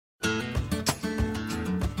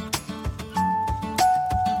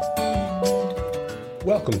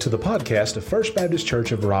Welcome to the podcast of First Baptist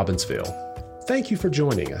Church of Robbinsville. Thank you for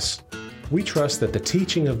joining us. We trust that the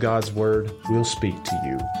teaching of God's Word will speak to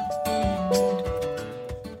you.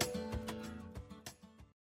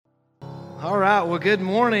 All right, well, good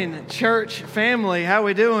morning, church family. How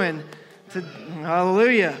we doing?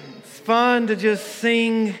 Hallelujah. It's fun to just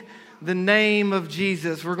sing the name of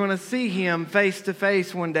Jesus. We're going to see Him face to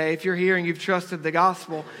face one day if you're here and you've trusted the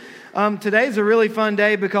gospel. Today's a really fun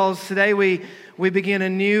day because today we begin a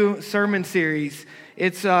new sermon series.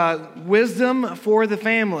 It's Wisdom for the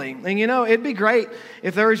Family. And you know, it'd be great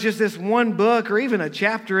if there was just this one book or even a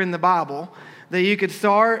chapter in the Bible that you could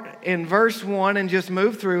start in verse 1 and just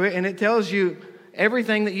move through it, and it tells you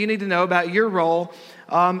everything that you need to know about your role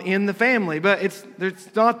in the family. But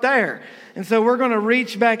it's not there. And so we're going to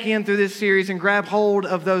reach back in through this series and grab hold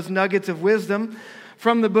of those nuggets of wisdom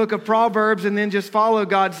from the book of Proverbs and then just follow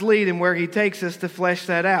God's lead in where He takes us to flesh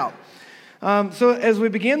that out. So as we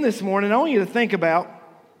begin this morning, I want you to think about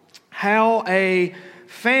how a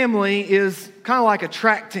family is kind of like a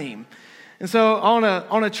track team. And so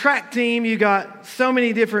on a track team, you got so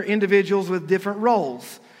many different individuals with different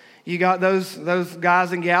roles. You got those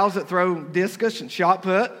guys and gals that throw discus and shot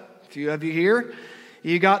put, a few of you here.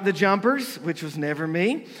 You got the jumpers, which was never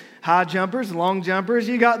me, high jumpers, long jumpers.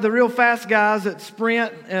 You got the real fast guys that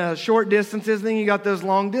sprint short distances. Then you got those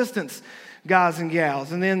long distance guys and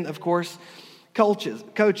gals. And then, of course,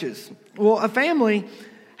 coaches. Well, a family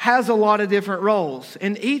has a lot of different roles.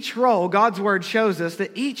 And each role, God's Word shows us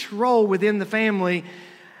that each role within the family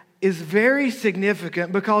is very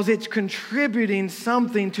significant because it's contributing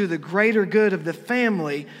something to the greater good of the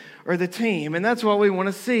family or the team. And that's what we want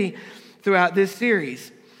to see throughout this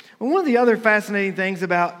series. Well, one of the other fascinating things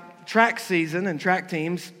about track season and track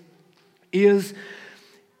teams is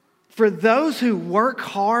for those who work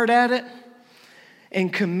hard at it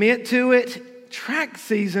and commit to it, track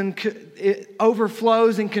season it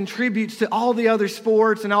overflows and contributes to all the other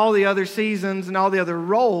sports and all the other seasons and all the other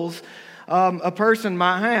roles a person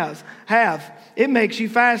might have. It makes you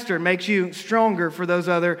faster, makes you stronger for those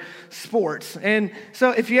other sports. And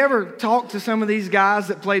so if you ever talk to some of these guys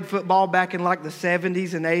that played football back in like the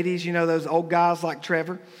 70s and 80s, you know, those old guys like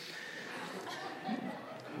Trevor,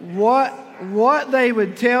 what they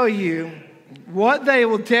would tell you, what they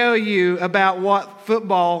will tell you about what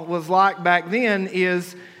football was like back then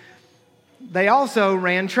is they also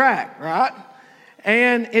ran track, right?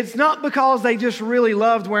 And it's not because they just really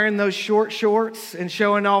loved wearing those short shorts and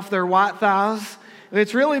showing off their white thighs.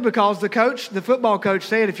 It's really because the football coach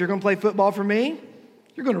said, if you're going to play football for me,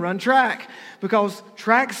 you're going to run track. Because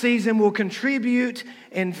track season will contribute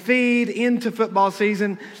and feed into football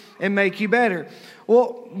season and make you better.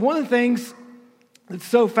 Well, one of the things it's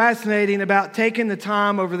so fascinating about taking the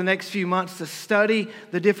time over the next few months to study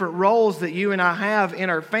the different roles that you and I have in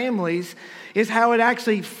our families is how it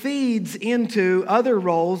actually feeds into other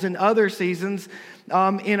roles and other seasons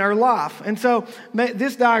in our life. And so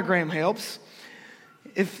this diagram helps.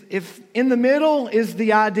 If in the middle is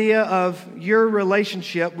the idea of your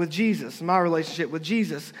relationship with Jesus, my relationship with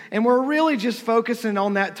Jesus, and we're really just focusing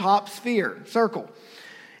on that top sphere, circle,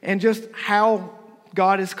 and just how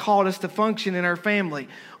God has called us to function in our family.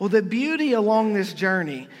 Well, the beauty along this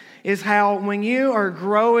journey is how when you are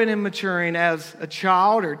growing and maturing as a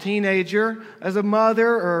child or teenager, as a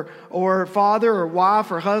mother or father or wife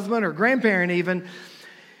or husband or grandparent even,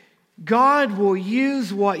 God will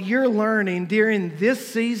use what you're learning during this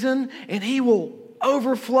season and He will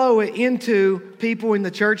overflow it into people in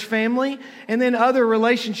the church family and then other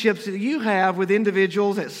relationships that you have with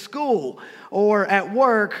individuals at school or at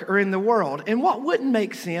work or in the world. And what wouldn't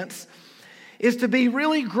make sense is to be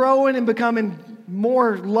really growing and becoming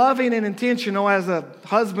more loving and intentional as a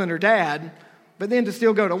husband or dad, but then to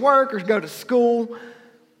still go to work or go to school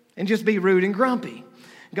and just be rude and grumpy.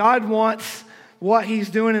 God wants what He's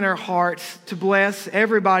doing in our hearts to bless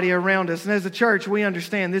everybody around us. And as a church, we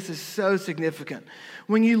understand this is so significant.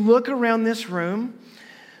 When you look around this room,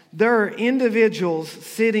 there are individuals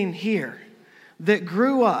sitting here that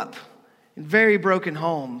grew up in very broken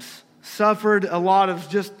homes, suffered a lot of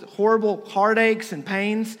just horrible heartaches and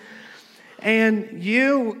pains. And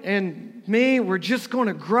you and me, we're just going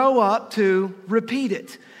to grow up to repeat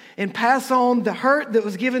it and pass on the hurt that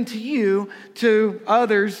was given to you to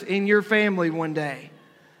others in your family one day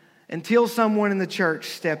until someone in the church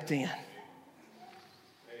stepped in.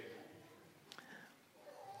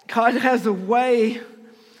 God has a way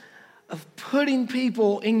of putting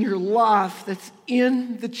people in your life that's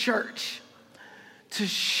in the church to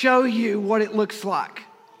show you what it looks like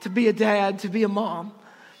to be a dad, to be a mom,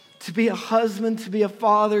 to be a husband, to be a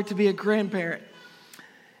father, to be a grandparent.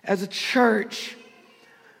 As a church,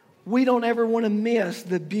 we don't ever want to miss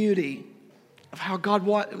the beauty of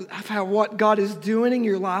what God is doing in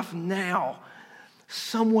your life now.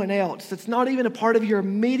 Someone else that's not even a part of your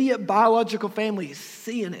immediate biological family is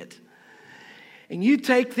seeing it. And you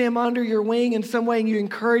take them under your wing in some way and you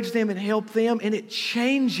encourage them and help them, and it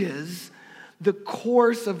changes the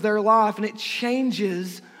course of their life, and it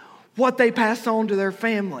changes what they pass on to their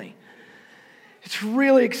family. It's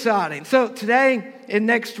really exciting. So today and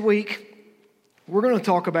next week, we're going to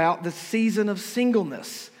talk about the season of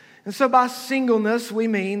singleness. And so by singleness, we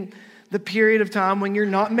mean the period of time when you're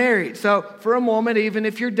not married. So for a moment, even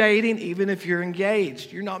if you're dating, even if you're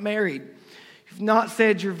engaged, you're not married. You've not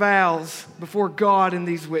said your vows before God and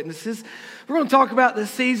these witnesses. We're going to talk about the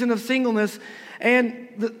season of singleness. And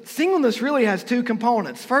the singleness really has two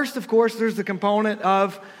components. First, of course, there's the component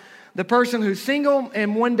of the person who's single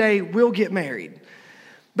and one day will get married.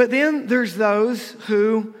 But then there's those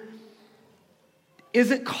who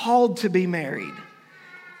isn't called to be married,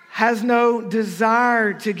 has no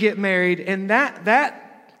desire to get married, and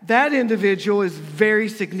that individual is very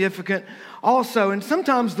significant also. And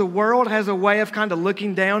sometimes the world has a way of kind of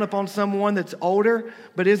looking down upon someone that's older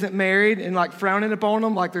but isn't married and like frowning upon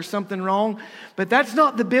them like there's something wrong. But that's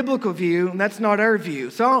not the biblical view, and that's not our view.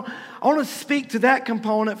 So I want to speak to that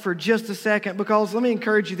component for just a second, because let me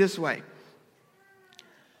encourage you this way.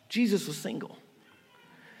 Jesus was single.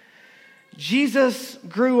 Jesus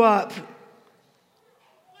grew up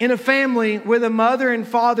in a family with a mother and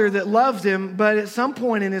father that loved him, but at some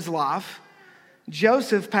point in his life,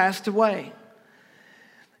 Joseph passed away.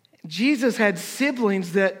 Jesus had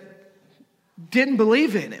siblings that didn't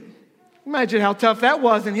believe in him. Imagine how tough that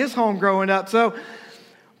was in his home growing up.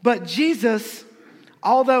 But Jesus,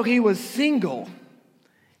 although he was single,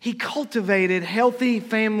 he cultivated healthy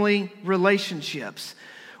family relationships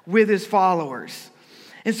with his followers.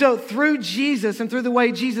 And so through Jesus and through the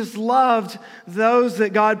way Jesus loved those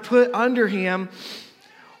that God put under him,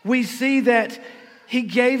 we see that he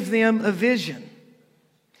gave them a vision.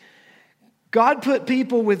 God put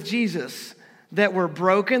people with Jesus that were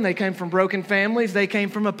broken. They came from broken families. They came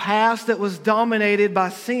from a past that was dominated by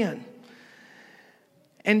sin.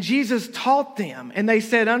 And Jesus taught them, and they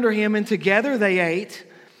sat under him, and together they ate.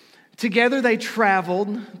 Together they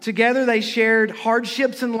traveled. Together they shared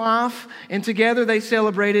hardships in life, and together they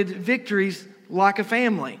celebrated victories like a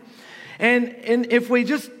family. And if we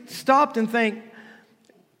just stopped and think,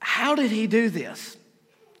 how did he do this?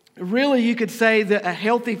 Really, you could say that a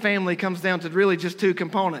healthy family comes down to really just two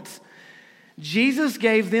components. Jesus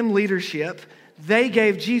gave them leadership. They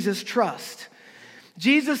gave Jesus trust.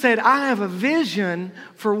 Jesus said, I have a vision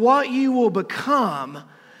for what you will become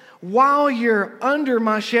while you're under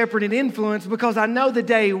my shepherding influence, because I know the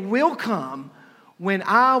day will come when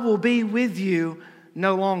I will be with you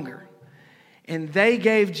no longer. And they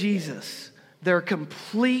gave Jesus their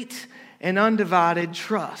complete and undivided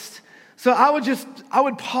trust. So I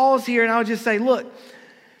would pause here and I would just say, look,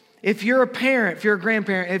 if you're a parent, if you're a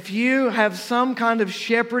grandparent, if you have some kind of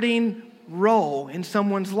shepherding role in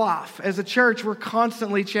someone's life, as a church, we're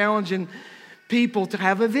constantly challenging people to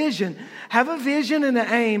have a vision. Have a vision and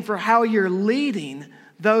an aim for how you're leading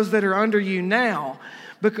those that are under you now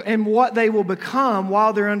and what they will become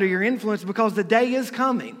while they're under your influence, because the day is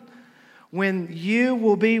coming when you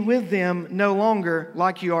will be with them no longer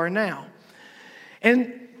like you are now.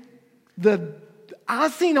 And the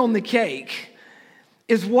icing on the cake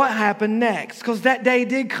is what happened next, because that day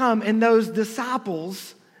did come and those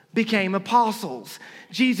disciples became apostles.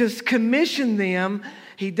 Jesus commissioned them.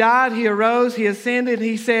 He died, he arose, he ascended, and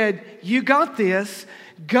he said, you got this,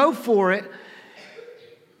 go for it.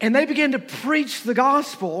 And they began to preach the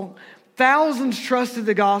gospel. Thousands trusted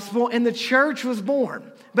the gospel, and the church was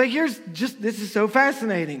born. But this is so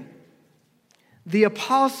fascinating. The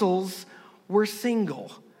apostles were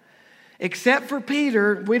single. Except for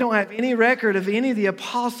Peter, we don't have any record of any of the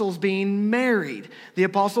apostles being married. The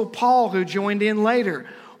apostle Paul, who joined in later,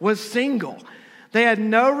 was single. They had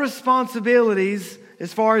no responsibilities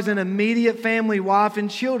as far as an immediate family, wife, and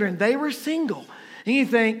children. They were single. And you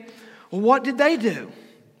think, well, what did they do?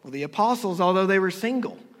 Well, the apostles, although they were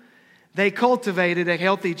single, they cultivated a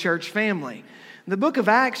healthy church family. The book of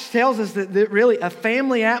Acts tells us that really a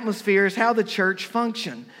family atmosphere is how the church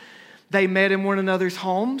functioned. They met in one another's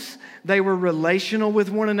homes. They were relational with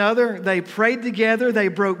one another. They prayed together. They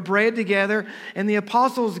broke bread together. And the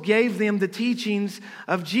apostles gave them the teachings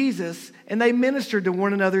of Jesus, and they ministered to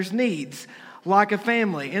one another's needs like a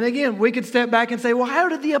family. And again, we could step back and say, well, how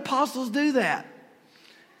did the apostles do that?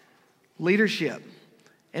 Leadership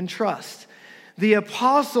and trust. The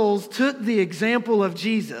apostles took the example of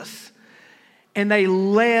Jesus And they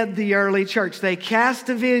led the early church. They cast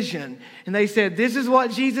a vision and they said, this is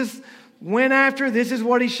what Jesus went after. This is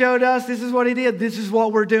what he showed us. This is what he did. This is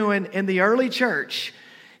what we're doing. And the early church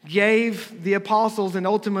gave the apostles and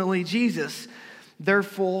ultimately Jesus their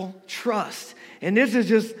full trust. And this is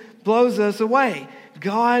just blows us away.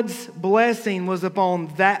 God's blessing was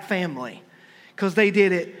upon that family because they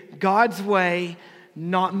did it God's way,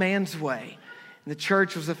 not man's way. And the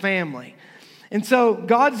church was a family. And so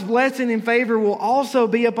God's blessing and favor will also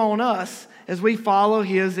be upon us as we follow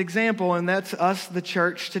his example, and that's us, the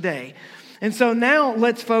church today. And so now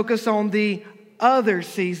let's focus on the other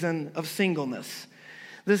season of singleness.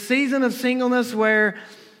 The season of singleness where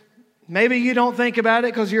maybe you don't think about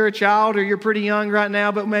it because you're a child or you're pretty young right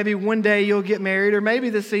now, but maybe one day you'll get married, or maybe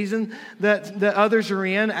the season that others are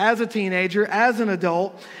in as a teenager, as an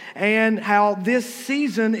adult, and how this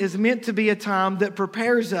season is meant to be a time that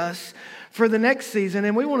prepares us for the next season.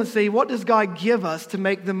 And we want to see, what does God give us to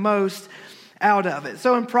make the most out of it?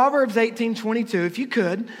 So in Proverbs 18:22, if you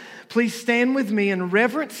could, please stand with me in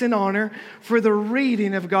reverence and honor for the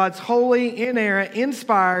reading of God's holy, inerrant,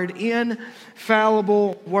 inspired,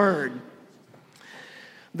 infallible word.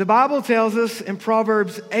 The Bible tells us in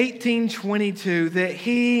Proverbs 18:22 that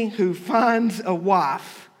he who finds a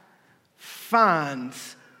wife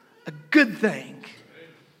finds a good thing.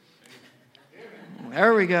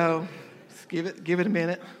 There we go. Let's give it a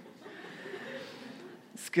minute.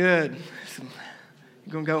 It's good.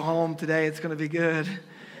 You're going to go home today. It's going to be good.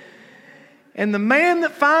 And the man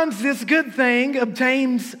that finds this good thing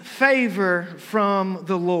obtains favor from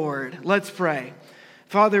the Lord. Let's pray.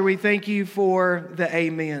 Father, we thank you for the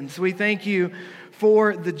amens. We thank you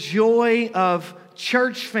for the joy of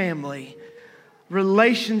church family,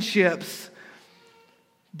 relationships,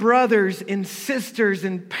 brothers and sisters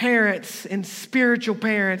and parents and spiritual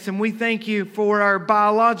parents. And we thank you for our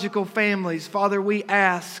biological families. Father, we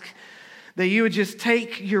ask that you would just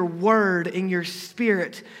take your word and your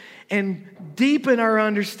spirit and deepen our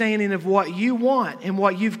understanding of what you want and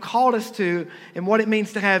what you've called us to and what it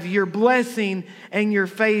means to have your blessing and your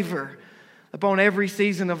favor upon every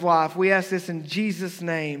season of life. We ask this in Jesus'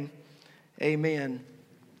 name. Amen.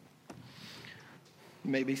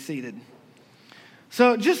 You may be seated.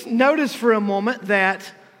 So just notice for a moment that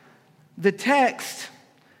the text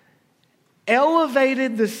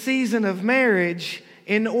elevated the season of marriage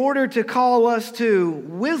in order to call us to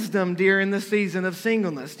wisdom during the season of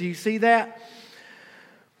singleness. Do you see that?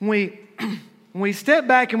 When we step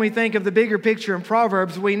back and we think of the bigger picture in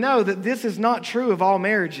Proverbs, we know that this is not true of all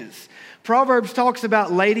marriages. Proverbs talks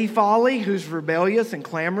about lady folly, who's rebellious and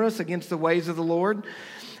clamorous against the ways of the Lord.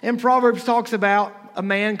 And Proverbs talks about a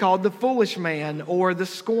man called the foolish man or the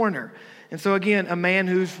scorner. And so again, a man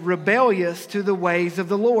who's rebellious to the ways of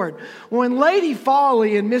the Lord. When Lady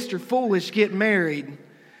Folly and Mr. Foolish get married,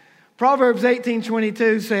 Proverbs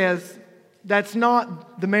 18:22 says that's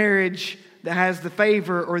not the marriage that has the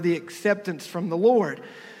favor or the acceptance from the Lord.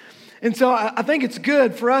 And so I think it's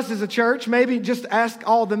good for us as a church, maybe just ask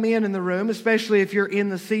all the men in the room, especially if you're in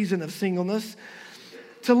the season of singleness,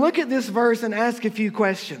 to look at this verse and ask a few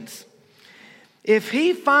questions. If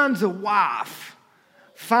he finds a wife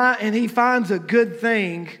and he finds a good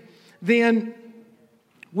thing, then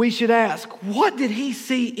we should ask, what did he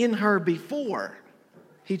see in her before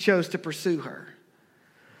he chose to pursue her?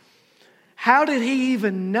 How did he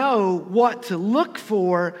even know what to look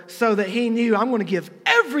for so that he knew, I'm going to give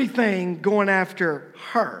everything going after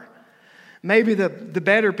her? Maybe the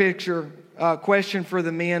better picture question for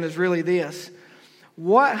the men is really this.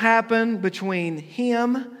 What happened between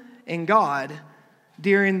him and God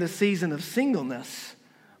during the season of singleness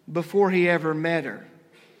before he ever met her?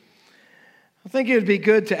 I think it would be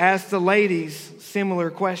good to ask the ladies similar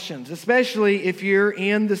questions, especially if you're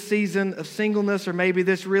in the season of singleness, or maybe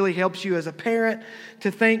this really helps you as a parent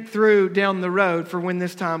to think through down the road for when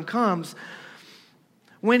this time comes.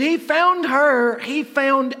 When he found her, he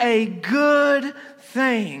found a good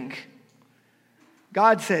thing.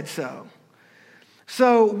 God said so.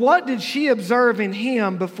 So what did she observe in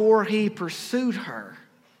him before he pursued her?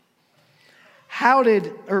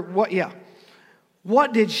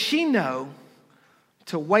 What did she know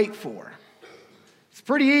to wait for? It's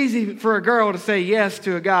pretty easy for a girl to say yes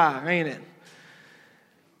to a guy, ain't it?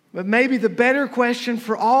 But maybe the better question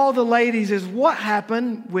for all the ladies is, what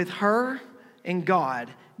happened with her and God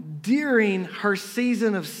during her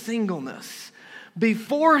season of singleness?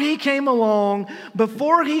 Before he came along,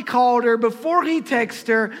 before he called her, before he texted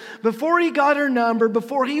her, before he got her number,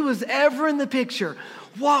 before he was ever in the picture,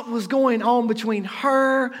 what was going on between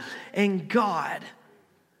her and God?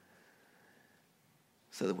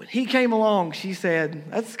 So that when he came along, she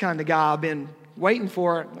said, that's the kind of guy I've been waiting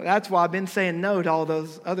for her. That's why I've been saying no to all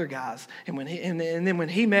those other guys. And then when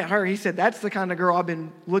he met her, he said, that's the kind of girl I've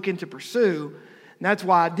been looking to pursue. And that's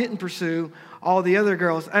why I didn't pursue all the other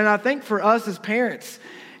girls. And I think for us as parents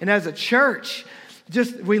and as a church,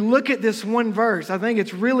 we look at this one verse. I think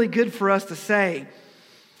it's really good for us to say,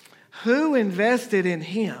 who invested in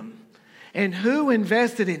him and who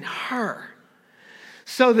invested in her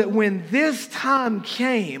so that when this time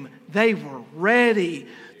came, they were ready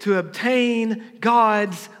to obtain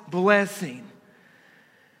God's blessing?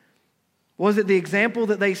 Was it the example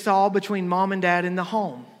that they saw between mom and dad in the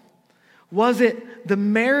home? Was it the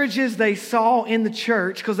marriages they saw in the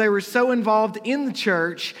church because they were so involved in the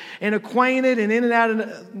church and acquainted and in and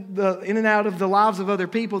out of the lives of other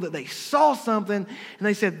people that they saw something and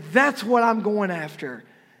they said, that's what I'm going after,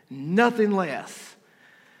 nothing less?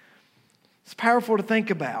 It's powerful to think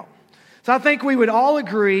about. So I think we would all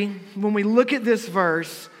agree when we look at this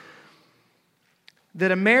verse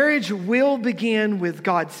that a marriage will begin with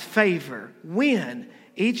God's favor when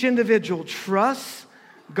each individual trusts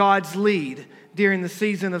God's lead during the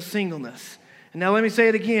season of singleness. And now let me say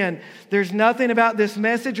it again. There's nothing about this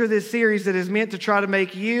message or this series that is meant to try to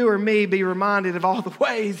make you or me be reminded of all the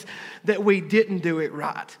ways that we didn't do it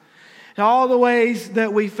right. And all the ways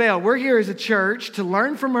that we failed. We're here as a church to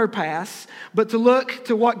learn from our past, but to look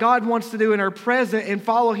to what God wants to do in our present and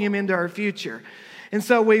follow Him into our future. And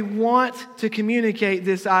so we want to communicate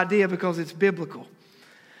this idea because it's biblical.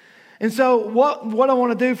 And so what I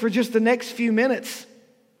want to do for just the next few minutes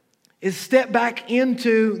is step back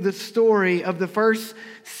into the story of the first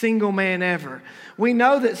single man ever. We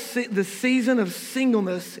know that the season of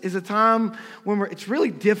singleness is a time when it's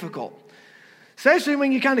really difficult. Especially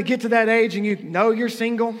when you kind of get to that age and you know you're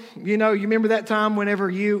single. You know, you remember that time whenever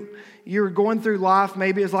you were going through life,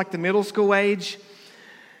 maybe it's like the middle school age.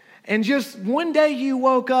 And just one day you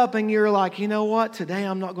woke up and you're like, you know what? Today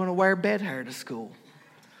I'm not going to wear bed hair to school.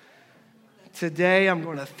 Today I'm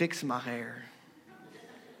going to fix my hair.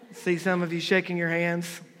 See some of you shaking your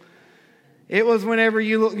hands. It was whenever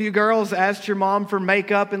you girls asked your mom for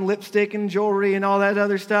makeup and lipstick and jewelry and all that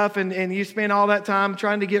other stuff, and you spent all that time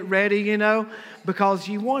trying to get ready, you know, because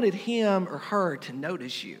you wanted him or her to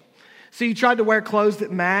notice you. So you tried to wear clothes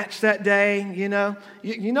that match that day, you know.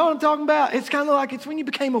 You know what I'm talking about? It's kind of like it's when you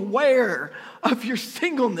became aware of your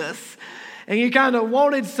singleness and you kind of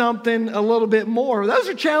wanted something a little bit more. Those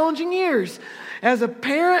are challenging years. As a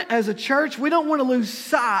parent, as a church, we don't want to lose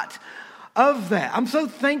sight of that. I'm so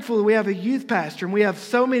thankful that we have a youth pastor and we have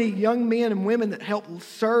so many young men and women that help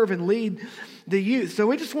serve and lead the youth. So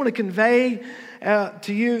we just want to convey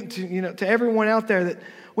to everyone out there that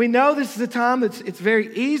we know this is a time that's it's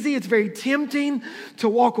very easy, it's very tempting to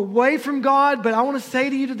walk away from God, but I want to say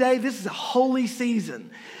to you today, this is a holy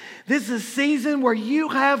season. This is a season where you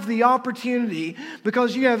have the opportunity,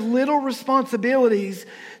 because you have little responsibilities,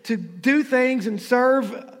 to do things and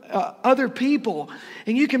serve other people.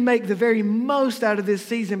 And you can make the very most out of this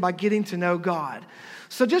season by getting to know God.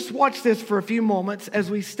 So just watch this for a few moments as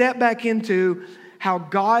we step back into how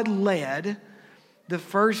God led the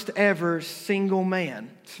first ever single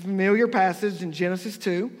man. It's a familiar passage in Genesis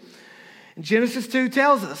 2. And Genesis 2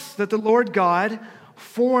 tells us that the Lord God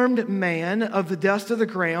formed man of the dust of the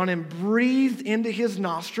ground and breathed into his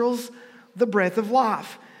nostrils the breath of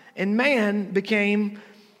life. And man became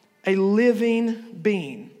a living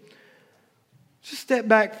being. Just step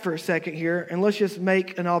back for a second here and let's just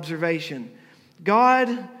make an observation.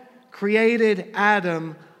 God created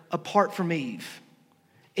Adam apart from Eve.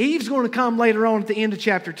 Eve's going to come later on at the end of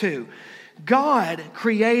chapter 2. God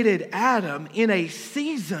created Adam in a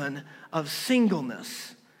season of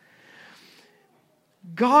singleness.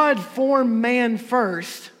 God formed man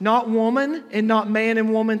first, not woman, and not man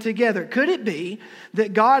and woman together. Could it be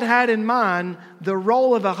that God had in mind the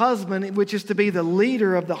role of a husband, which is to be the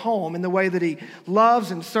leader of the home in the way that he loves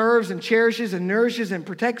and serves and cherishes and nourishes and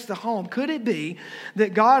protects the home? Could it be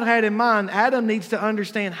that God had in mind Adam needs to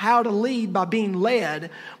understand how to lead by being led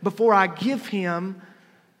before I give him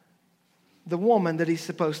the woman that he's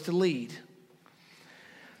supposed to lead?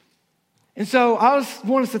 And so I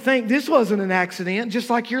want us to think this wasn't an accident, just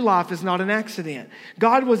like your life is not an accident.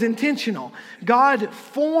 God was intentional. God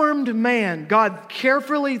formed man. God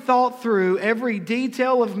carefully thought through every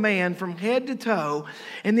detail of man from head to toe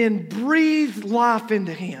and then breathed life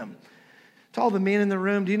into him. To all the men in the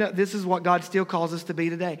room, do you know this is what God still calls us to be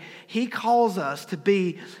today? He calls us to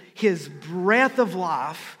be his breath of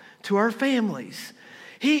life to our families.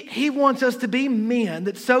 He wants us to be men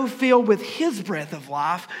that's so filled with his breath of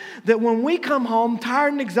life that when we come home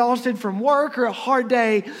tired and exhausted from work or a hard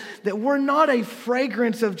day, that we're not a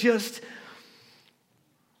fragrance of just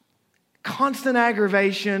constant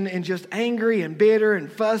aggravation and just angry and bitter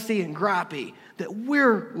and fussy and gripey, that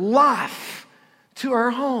we're life to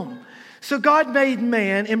our home. So God made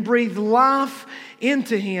man and breathed life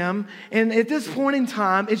into him. And at this point in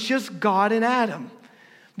time, it's just God and Adam.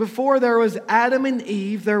 Before there was Adam and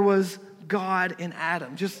Eve, there was God and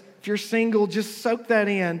Adam. Just if you're single, just soak that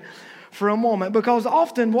in for a moment. Because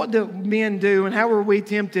often what do men do, and how were we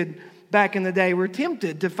tempted back in the day? We're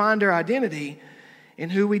tempted to find our identity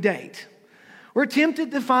in who we date. We're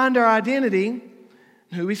tempted to find our identity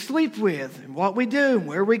in who we sleep with, and what we do, and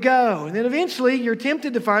where we go. And then eventually you're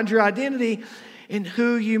tempted to find your identity in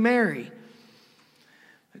who you marry.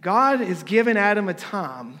 God is giving Adam a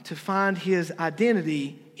time to find his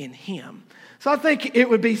identity in him. So I think it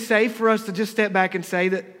would be safe for us to just step back and say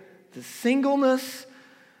that the singleness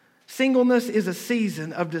is a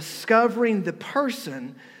season of discovering the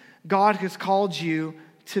person God has called you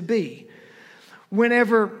to be.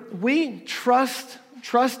 Whenever we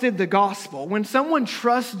trusted the gospel, when someone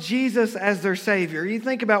trusts Jesus as their Savior, you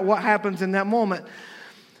think about what happens in that moment.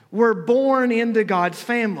 We're born into God's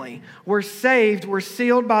family. We're saved. We're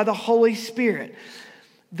sealed by the Holy Spirit.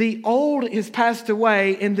 The old has passed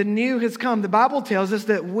away and the new has come. The Bible tells us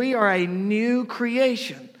that we are a new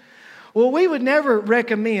creation. Well, we would never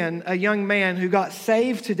recommend a young man who got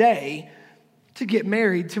saved today to get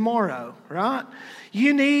married tomorrow, right?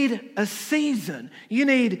 You need a season. You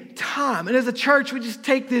need time. And as a church, we just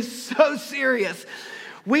take this so serious.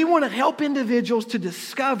 We want to help individuals to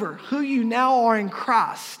discover who you now are in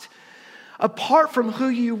Christ, apart from who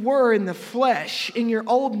you were in the flesh, in your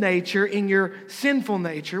old nature, in your sinful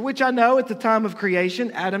nature, which I know at the time of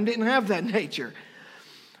creation, Adam didn't have that nature.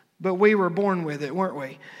 But we were born with it, weren't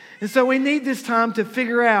we? And so we need this time to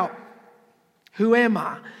figure out, who am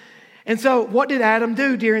I? And so what did Adam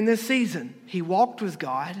do during this season? He walked with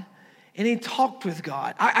God and he talked with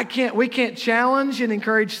God. We can't challenge and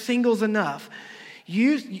encourage singles enough.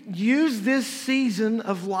 Use this season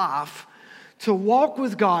of life to walk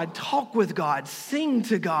with God, talk with God, sing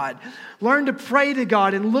to God, learn to pray to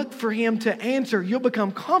God and look for him to answer. You'll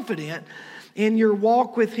become confident in your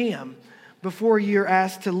walk with him before you're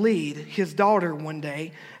asked to lead his daughter one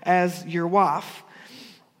day as your wife.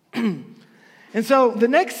 And so the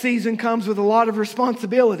next season comes with a lot of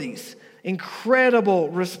responsibilities, incredible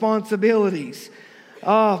responsibilities.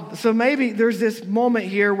 So maybe there's this moment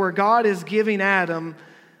here where God is giving Adam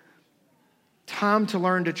time to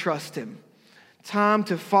learn to trust him, time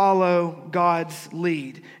to follow God's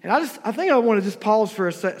lead. And I think I want to just pause for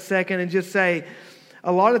a second and just say,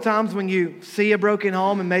 a lot of times when you see a broken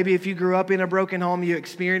home, and maybe if you grew up in a broken home, you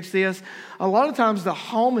experience this. A lot of times the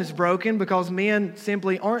home is broken because men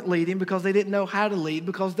simply aren't leading because they didn't know how to lead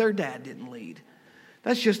because their dad didn't lead.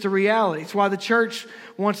 That's just a reality. It's why the church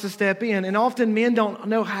wants to step in. And often men don't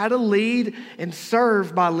know how to lead and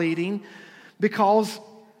serve by leading because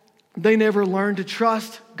they never learned to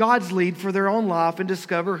trust God's lead for their own life and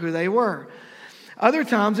discover who they were. Other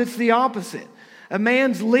times it's the opposite. A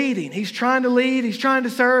man's leading. He's trying to lead. He's trying to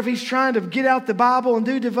serve. He's trying to get out the Bible and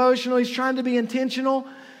do devotional. He's trying to be intentional.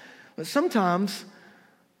 But sometimes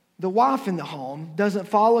the wife in the home doesn't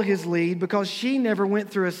follow his lead because she never went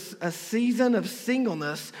through a season of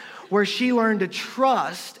singleness where she learned to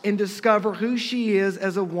trust and discover who she is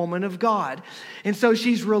as a woman of God. And so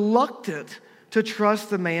she's reluctant to trust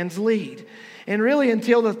the man's lead. And really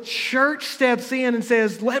until the church steps in and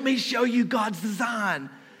says, let me show you God's design,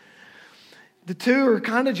 the two are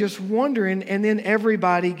kind of just wondering, and then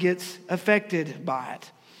everybody gets affected by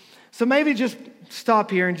it. So maybe just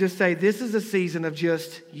stop here and just say, this is a season of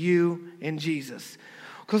just you and Jesus.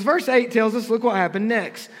 Because verse 8 tells us, look what happened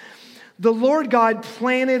next. The Lord God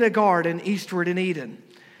planted a garden eastward in Eden.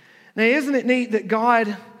 Now, isn't it neat that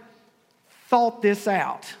God thought this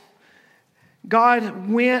out?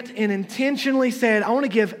 God went and intentionally said, I want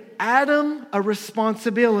to give Adam a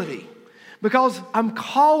responsibility. Because I'm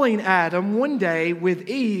calling Adam one day with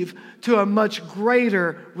Eve to a much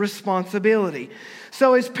greater responsibility.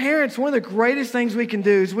 So as parents, one of the greatest things we can do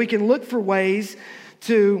is we can look for ways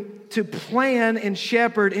to plan and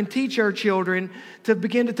shepherd and teach our children to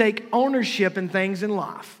begin to take ownership in things in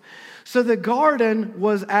life. So the garden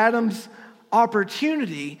was Adam's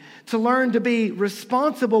opportunity to learn to be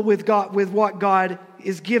responsible with God, with what God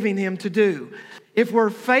is giving him to do. If we're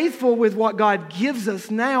faithful with what God gives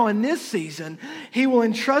us now in this season, he will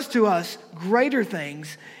entrust to us greater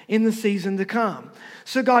things in the season to come.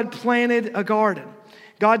 So God planted a garden.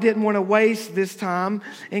 God didn't want to waste this time,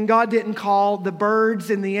 and God didn't call the birds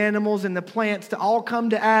and the animals and the plants to all come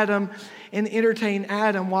to Adam and entertain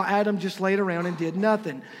Adam while Adam just laid around and did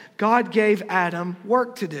nothing. God gave Adam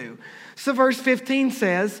work to do. So verse 15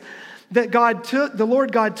 says, that the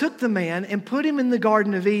Lord God took the man and put him in the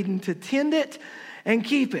Garden of Eden to tend it and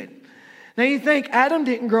keep it. Now you think Adam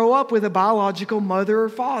didn't grow up with a biological mother or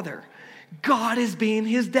father. God is being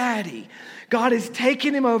his daddy. God is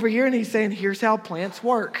taking him over here and he's saying, here's how plants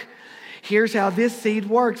work. Here's how this seed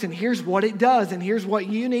works, and here's what it does, and here's what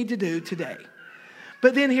you need to do today.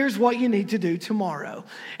 But then here's what you need to do tomorrow.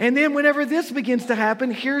 And then whenever this begins to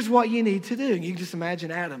happen, here's what you need to do. You can just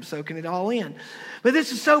imagine Adam soaking it all in. But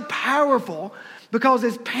this is so powerful because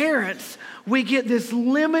as parents, we get this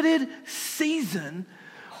limited season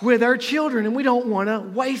with our children, and we don't want to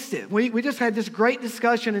waste it. We just had this great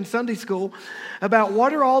discussion in Sunday school about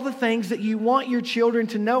what are all the things that you want your children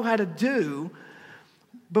to know how to do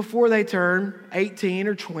before they turn 18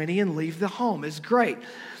 or 20 and leave the home. It's great.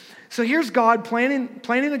 So here's God planting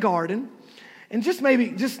a garden. And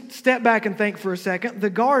just step back and think for a second. The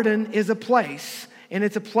garden is a place, and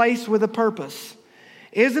it's a place with a purpose.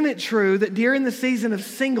 Isn't it true that during the season of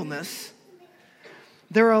singleness,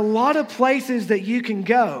 there are a lot of places that you can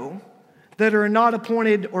go that are not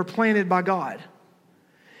appointed or planted by God?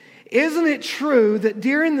 Isn't it true that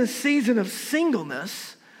during the season of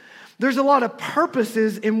singleness, there's a lot of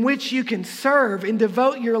purposes in which you can serve and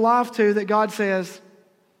devote your life to that God says,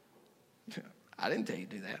 I didn't tell you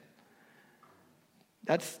to do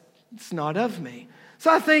that. It's not of me. So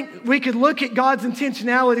I think we could look at God's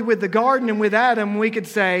intentionality with the garden and with Adam. We could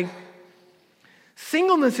say,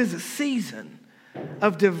 singleness is a season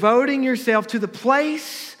of devoting yourself to the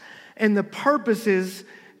place and the purposes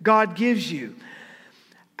God gives you.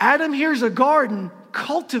 Adam, here's a garden,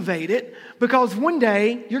 cultivate it, because one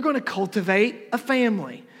day you're going to cultivate a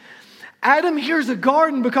family. Adam, here's a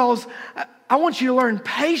garden because I want you to learn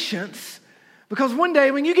patience, because one day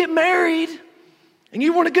when you get married and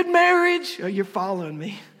you want a good marriage, oh, you're following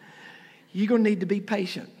me, you're going to need to be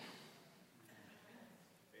patient.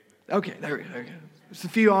 Okay, there we go. There's a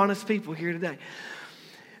few honest people here today.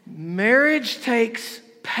 Marriage takes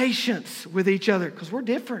patience with each other because we're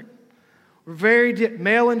different. We're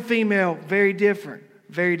male and female, very different,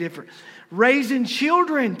 very different. Raising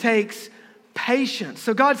children takes patience.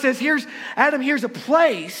 So God says, Adam, here's a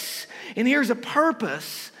place and here's a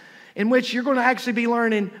purpose in which you're going to actually be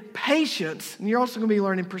learning patience, and you're also going to be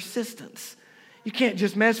learning persistence. You can't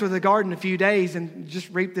just mess with a garden a few days and just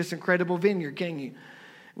reap this incredible vineyard, can you?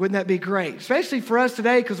 Wouldn't that be great? Especially for us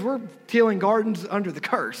today, because we're tilling gardens under the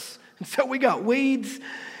curse. And so we got weeds,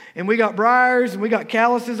 and we got briars, and we got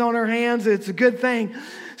calluses on our hands. It's a good thing.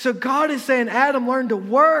 So God is saying, Adam, learn to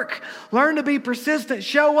work, learn to be persistent,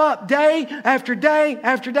 show up day after day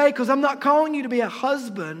after day, because I'm not calling you to be a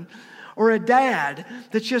husband or a dad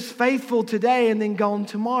that's just faithful today and then gone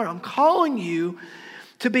tomorrow. I'm calling you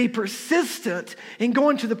to be persistent in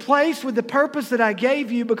going to the place with the purpose that I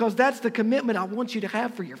gave you, because that's the commitment I want you to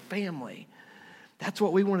have for your family. That's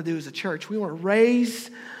what we want to do as a church. We want to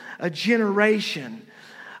raise a generation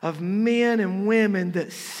of men and women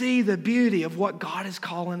that see the beauty of what God is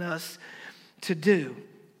calling us to do.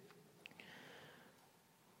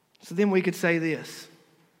 So then we could say this.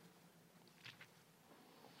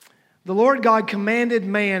 The Lord God commanded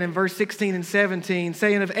man in verse 16 and 17,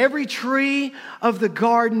 saying, of every tree of the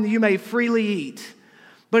garden you may freely eat,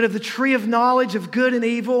 but of the tree of knowledge of good and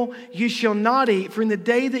evil you shall not eat, for in the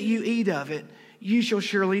day that you eat of it, you shall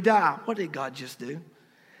surely die. What did God just do?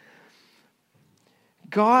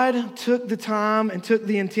 God took the time and took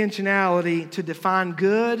the intentionality to define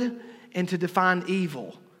good and to define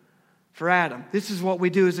evil for Adam. This is what we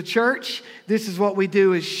do as a church. This is what we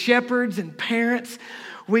do as shepherds and parents.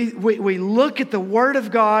 We look at the Word of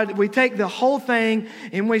God, we take the whole thing,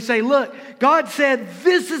 and we say, look, God said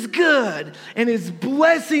this is good, and His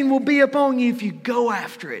blessing will be upon you if you go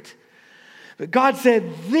after it. But God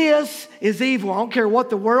said this is evil. I don't care what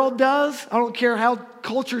the world does. I don't care how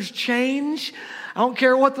cultures change. I don't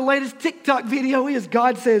care what the latest TikTok video is.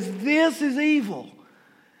 God says this is evil.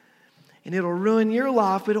 And it'll ruin your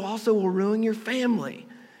life, but it also will ruin your family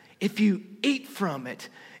if you eat from it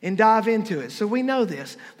and dive into it. So we know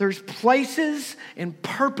this. There's places and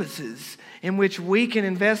purposes in which we can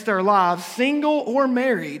invest our lives, single or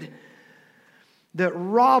married, that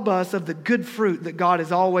rob us of the good fruit that God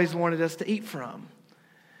has always wanted us to eat from.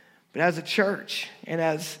 But as a church and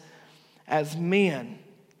as men,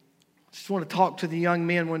 I just want to talk to the young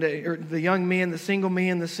men one day, or the young men, the single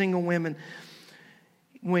women.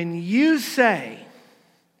 When you say,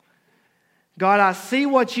 God, I see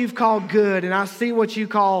what you've called good and I see what you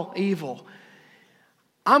call evil,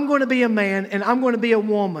 I'm going to be a man and I'm going to be a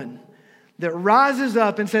woman that rises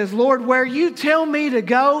up and says, Lord, where you tell me to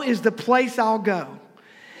go is the place I'll go.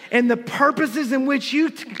 And the purposes in which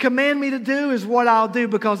you command me to do is what I'll do,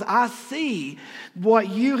 because I see what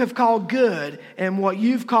you have called good and what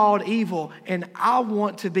you've called evil, and I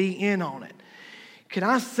want to be in on it. Can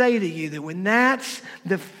I say to you that when that's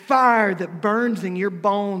the fire that burns in your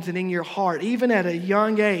bones and in your heart, even at a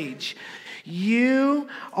young age, you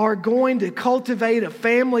are going to cultivate a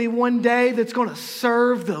family one day that's going to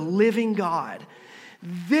serve the living God.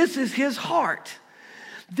 This is his heart.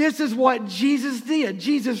 This is what Jesus did.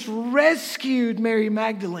 Jesus rescued Mary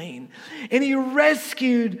Magdalene, and he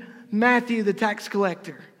rescued Matthew, the tax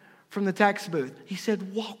collector, from the tax booth. He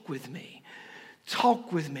said, walk with me.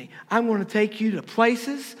 Talk with me. I'm going to take you to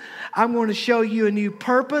places. I'm going to show you a new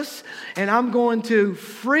purpose, and I'm going to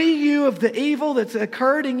free you of the evil that's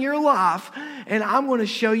occurred in your life, and I'm going to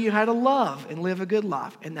show you how to love and live a good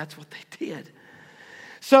life. And that's what they did.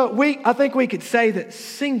 So I think we could say that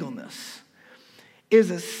singleness is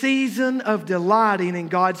a season of delighting in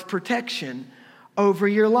God's protection over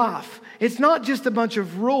your life. It's not just a bunch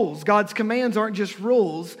of rules. God's commands aren't just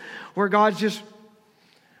rules where God's just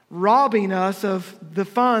robbing us of the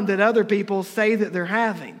fun that other people say that they're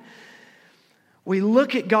having. We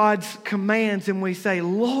look at God's commands and we say,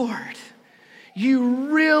 Lord,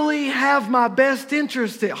 you really have my best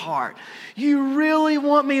interest at heart. You really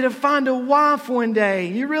want me to find a wife one day.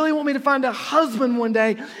 You really want me to find a husband one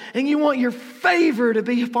day. And you want your favor to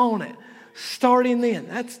be upon it. Starting then.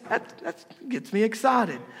 That gets me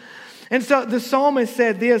excited. And so the psalmist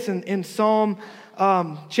said this in Psalm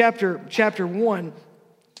chapter 1.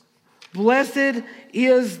 Blessed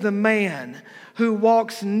is the man who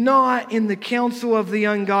walks not in the counsel of the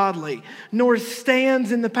ungodly, nor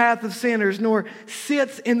stands in the path of sinners, nor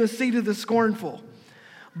sits in the seat of the scornful.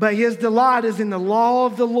 But his delight is in the law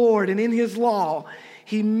of the Lord, and in his law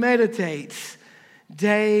he meditates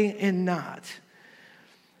day and night.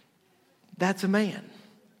 That's a man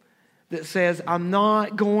that says, I'm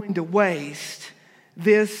not going to waste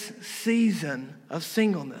this season of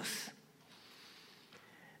singleness.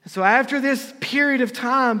 So after this period of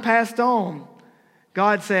time passed on,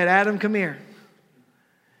 God said, Adam, come here.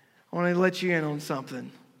 I want to let you in on something.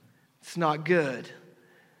 It's not good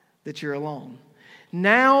that you're alone.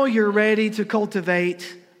 Now you're ready to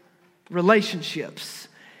cultivate relationships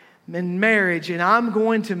and marriage, and I'm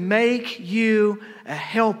going to make you a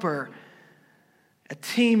helper, a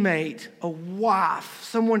teammate, a wife,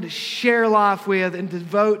 someone to share life with and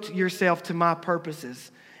devote yourself to my purposes.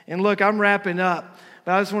 And look, I'm wrapping up,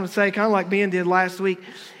 but I just want to say, kind of like Ben did last week,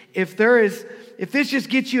 if this just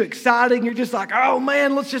gets you excited and you're just like, oh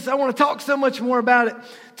man, I want to talk so much more about it.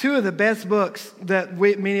 Two of the best books that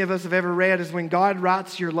many of us have ever read is When God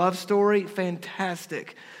Writes Your Love Story.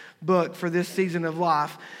 Fantastic book for this season of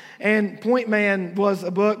life. And Point Man was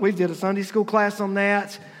a book. We did a Sunday school class on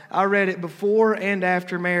that. I read it before and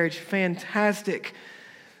after marriage. Fantastic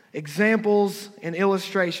examples and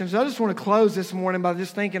illustrations. I just want to close this morning by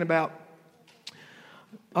just thinking about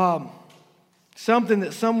something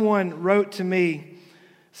that someone wrote to me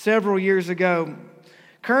several years ago.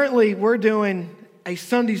 Currently, we're doing a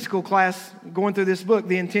Sunday school class going through this book,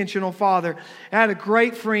 The Intentional Father. I had a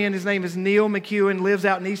great friend. His name is Neil McEwen, lives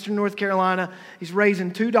out in eastern North Carolina. He's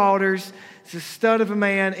raising 2 daughters. He's a stud of a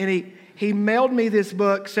man, and he mailed me this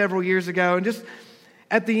book several years ago. And just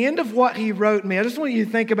at the end of what he wrote me, I just want you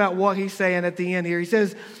to think about what he's saying at the end here. He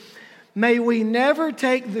says, may we never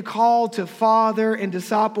take the call to father and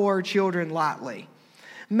disciple our children lightly.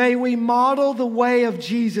 May we model the way of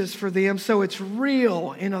Jesus for them so it's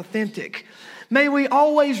real and authentic. May we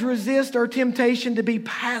always resist our temptation to be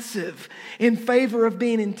passive in favor of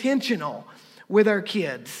being intentional with our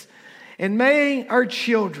kids. And may our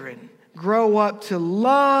children grow up to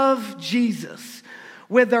love Jesus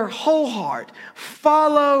with their whole heart,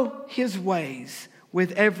 follow his ways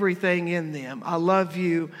with everything in them. I love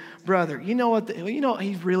you, brother. You know what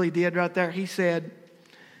he really did right there? He said,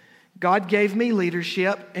 God gave me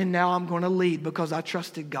leadership, and now I'm going to lead because I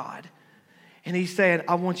trusted God. And he said,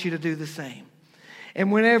 I want you to do the same.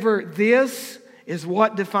 And whenever this is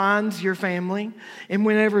what defines your family, and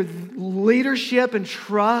whenever leadership and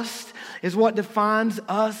trust is what defines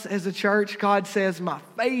us as a church, God says, my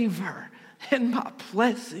favor and my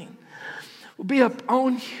blessing will be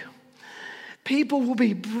upon you. People will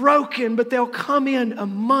be broken, but they'll come in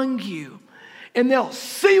among you, and they'll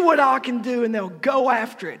see what I can do, and they'll go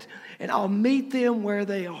after it, and I'll meet them where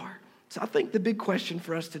they are. So I think the big question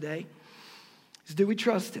for us today is, do we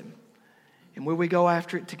trust him? And will we go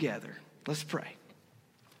after it together? Let's pray.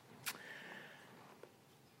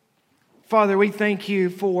 Father, we thank you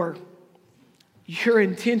for your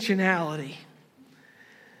intentionality.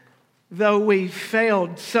 Though we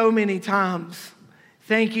failed so many times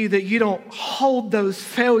Thank you that you don't hold those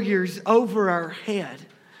failures over our head.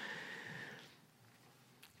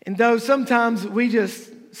 And though sometimes we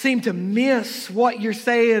just seem to miss what you're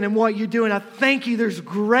saying and what you're doing, I thank you there's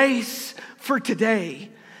grace for today.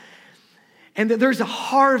 And that there's a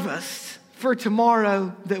harvest for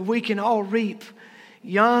tomorrow that we can all reap,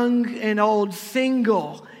 young and old,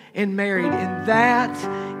 single and married. And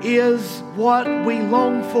that is what we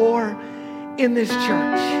long for in this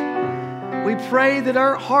church. We pray that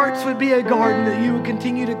our hearts would be a garden that you would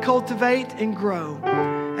continue to cultivate and grow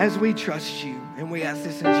as we trust you. And we ask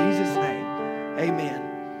this in Jesus' name. Amen.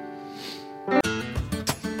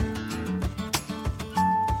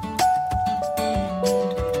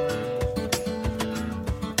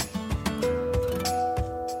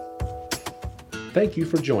 Thank you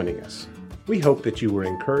for joining us. We hope that you were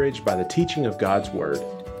encouraged by the teaching of God's Word.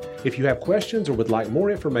 If you have questions or would like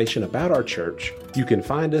more information about our church, you can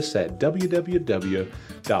find us at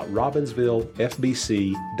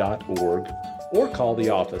www.robbinsvillefbc.org or call the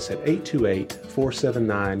office at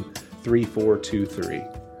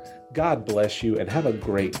 828-479-3423. God bless you and have a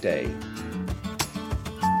great day.